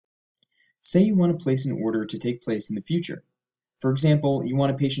Say you want to place an order to take place in the future. For example, you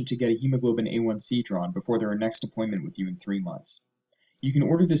want a patient to get a hemoglobin A1C drawn before their next appointment with you in 3 months. You can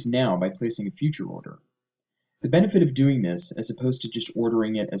order this now by placing a future order. The benefit of doing this, as opposed to just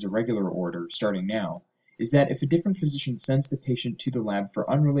ordering it as a regular order starting now, is that if a different physician sends the patient to the lab for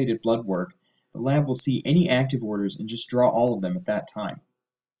unrelated blood work, the lab will see any active orders and just draw all of them at that time.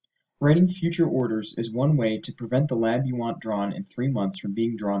 Writing future orders is one way to prevent the lab you want drawn in 3 months from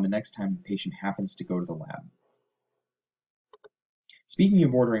being drawn the next time the patient happens to go to the lab. Speaking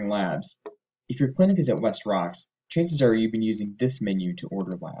of ordering labs, if your clinic is at West Rocks, chances are you've been using this menu to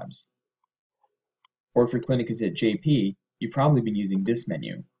order labs. Or if your clinic is at JP, you've probably been using this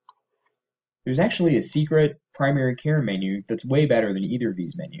menu. There's actually a secret primary care menu that's way better than either of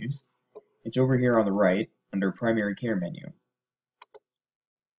these menus. It's over here on the right, under primary care menu.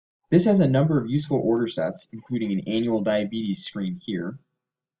 This has a number of useful order sets, including an annual diabetes screen here,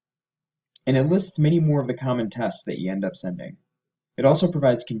 and it lists many more of the common tests that you end up sending. It also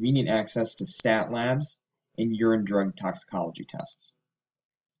provides convenient access to stat labs and urine drug toxicology tests.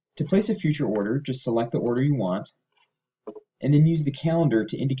 To place a future order, just select the order you want, and then use the calendar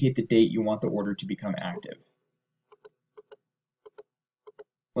to indicate the date you want the order to become active.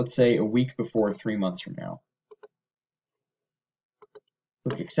 Let's say a week before 3 months from now.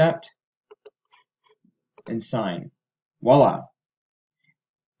 Click Accept, and sign. Voila!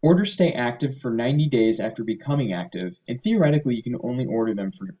 Orders stay active for 90 days after becoming active, and theoretically you can only order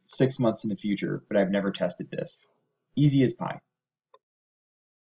them for 6 months in the future, but I've never tested this. Easy as pie.